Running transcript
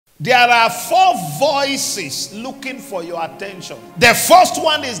There are 4 voices looking for your attention. The first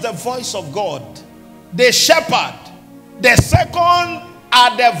one is the voice of God, the shepherd. The second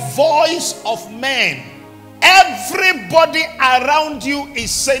are the voice of men. Everybody around you is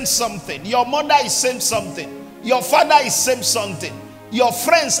saying something. Your mother is saying something. Your father is saying something. Your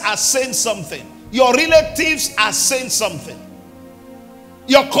friends are saying something. Your relatives are saying something.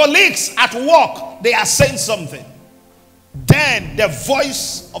 Your colleagues at work, they are saying something. Then the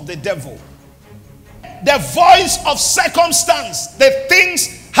voice of the devil. The voice of circumstance, the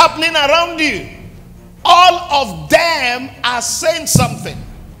things happening around you. All of them are saying something.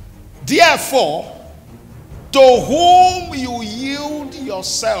 Therefore, to whom you yield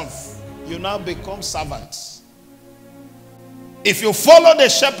yourself, you now become servants. If you follow the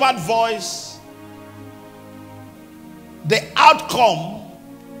shepherd voice, the outcome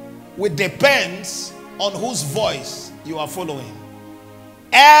will depend on whose voice you are following.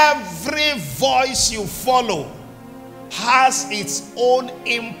 Every voice you follow has its own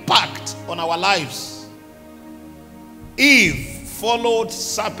impact on our lives. Eve followed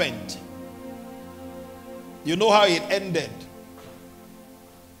serpent. You know how it ended.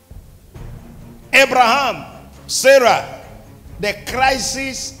 Abraham, Sarah, the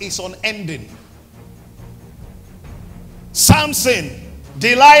crisis is unending. Samson,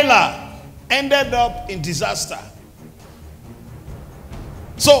 Delilah ended up in disaster.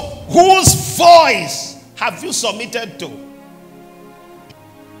 So, whose voice have you submitted to?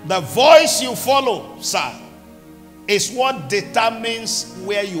 The voice you follow, sir, is what determines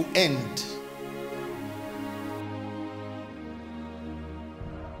where you end.